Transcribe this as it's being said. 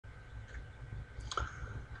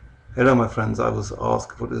Hello, my friends. I was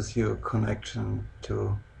asked, what is your connection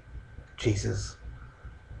to Jesus?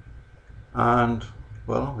 And,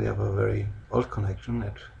 well, we have a very old connection.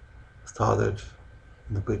 It started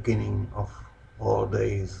in the beginning of all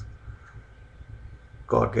days.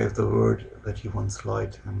 God gave the word that He wants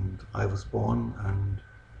light, and I was born, and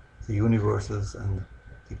the universes and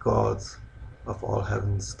the gods of all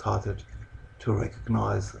heavens started to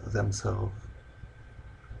recognize themselves.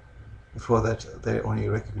 Before that, they only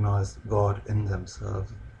recognized God in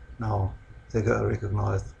themselves. Now they got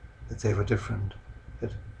recognized that they were different,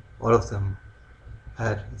 that all of them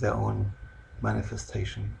had their own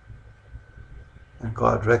manifestation. And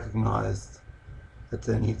God recognized that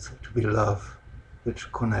there needs to be love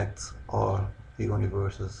which connects all the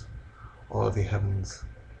universes, all the heavens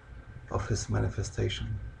of His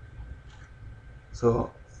manifestation.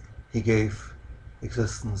 So He gave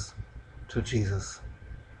existence to Jesus,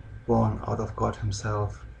 born out of God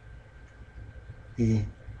Himself. He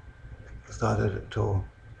started to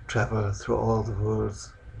travel through all the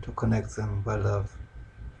worlds to connect them by love.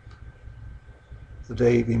 The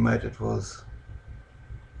day we met, it was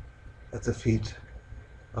at the feet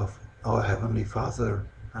of our Heavenly Father,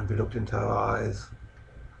 and we looked into our eyes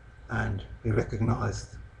and we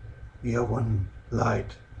recognized we are one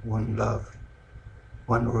light, one love,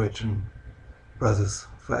 one origin, brothers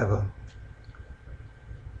forever.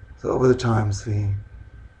 So over the times we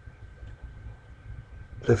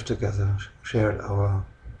lived together, shared our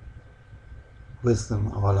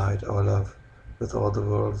wisdom, our light, our love with all the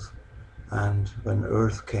worlds. And when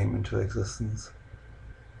Earth came into existence,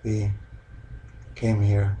 we came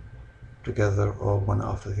here together, all one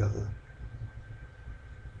after the other.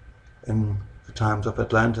 In the times of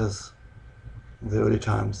Atlantis, in the early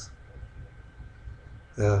times,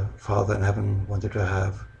 the Father in heaven wanted to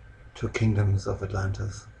have two kingdoms of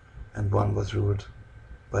Atlantis, and one was ruled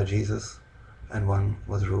by Jesus and one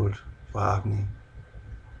was ruled by Agni.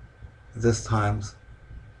 At these times,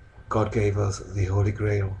 God gave us the Holy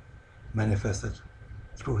Grail, manifested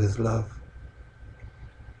through His love.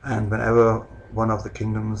 And whenever one of the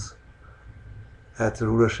kingdoms had the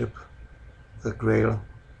rulership, the Grail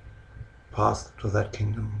passed to that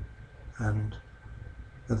kingdom, and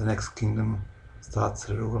when the next kingdom starts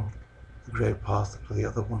to rule, the Grail passed to the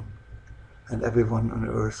other one, and everyone on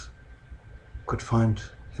earth could find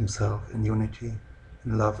himself in unity,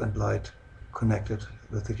 in love and light, connected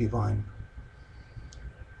with the divine.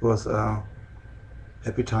 It was a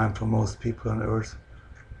happy time for most people on earth,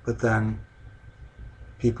 but then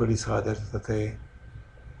people decided that they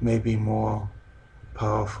may be more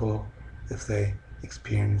powerful if they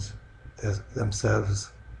experience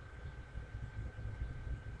themselves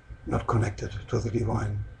not connected to the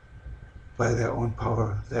divine by their own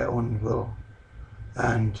power, their own will.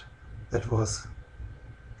 And that was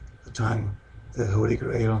the time the Holy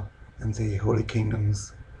Grail and the Holy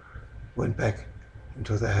Kingdoms went back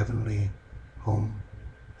into their heavenly home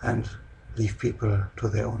and leave people to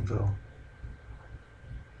their own will.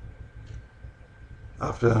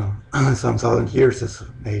 After some thousand years, this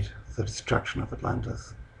made the destruction of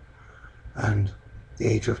Atlantis, and the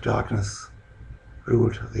Age of Darkness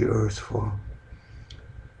ruled the earth for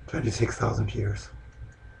 26,000 years.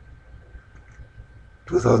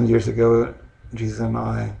 2,000 years ago, Jesus and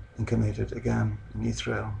I incarnated again in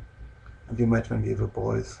Israel, and we met when we were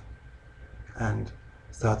boys and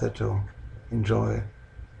started to enjoy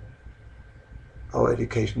our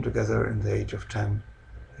education together. In the age of 10,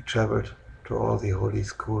 we traveled to all the holy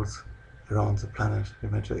schools around the planet. We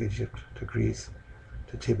went to Egypt, to Greece,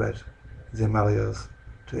 to Tibet, the Himalayas,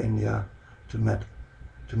 to India, to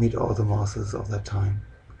meet all the masters of that time,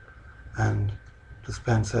 and to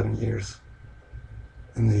spend 7 years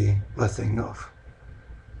in the blessing of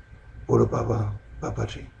Ulu Baba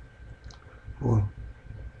Babaji, who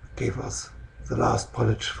gave us the last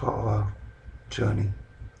polish for our journey.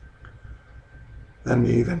 Then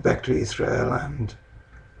we went back to Israel, and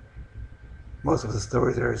most of the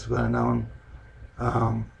story there is well known.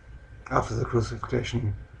 After the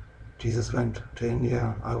crucifixion, Jesus went to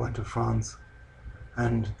India, I went to France,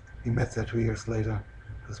 and we met there 2 years later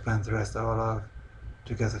to spend the rest of our life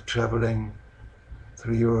together, traveling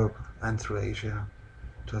through Europe and through Asia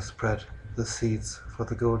to spread the seeds for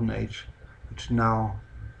the golden age, which now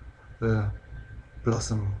will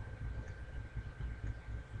blossom.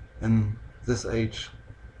 In this age,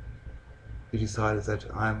 we decided that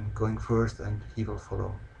I'm going first and He will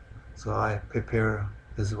follow. So I prepare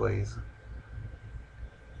His ways.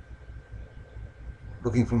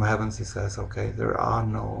 Looking from heavens, He says, okay, there are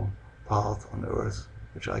no paths on earth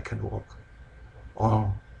which I can walk.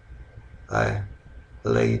 All I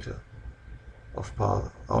laid of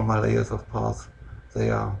path, all my layers of paths, they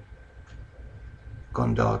are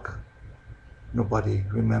gone dark. Nobody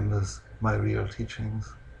remembers my real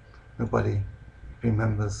teachings. Nobody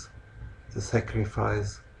remembers the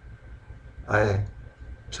sacrifice I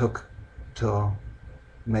took to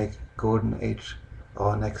make Golden Age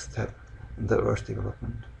our next step in the Earth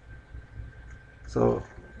development. So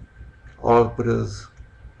all Buddhas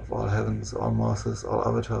of all heavens, all masters, all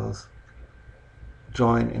avatars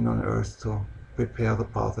join in on Earth to prepare the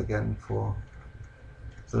path again for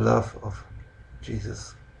the love of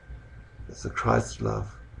Jesus. It's the Christ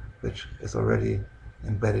love which is already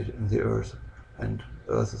embedded in the Earth, and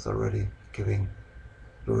Earth is already giving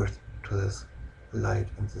birth to this light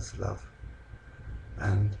and this love.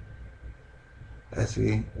 And as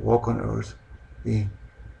we walk on Earth, we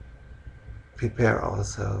prepare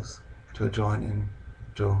ourselves to join in,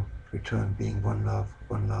 to return being one love,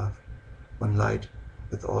 one light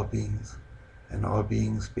with all beings, and all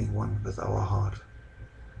beings being one with our heart,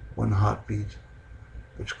 one heartbeat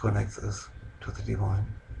which connects us to the divine.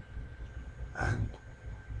 And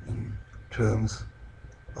in terms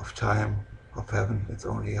of time, of heaven, it's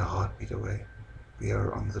only a heartbeat away. We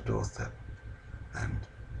are on the doorstep, and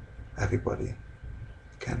everybody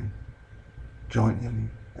can join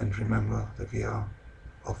in and remember that we are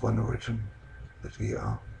of one origin, that we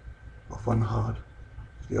are of one heart,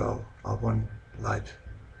 that we are of one light,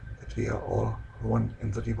 that we are all one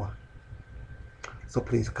in the divine. So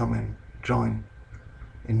please come in, join,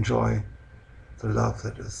 enjoy the love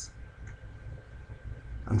that is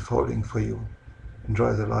unfolding for you.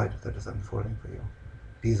 Enjoy the light that is unfolding for you.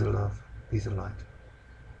 Be the love, be the light,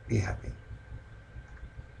 be happy.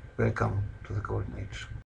 Welcome to the Golden Age.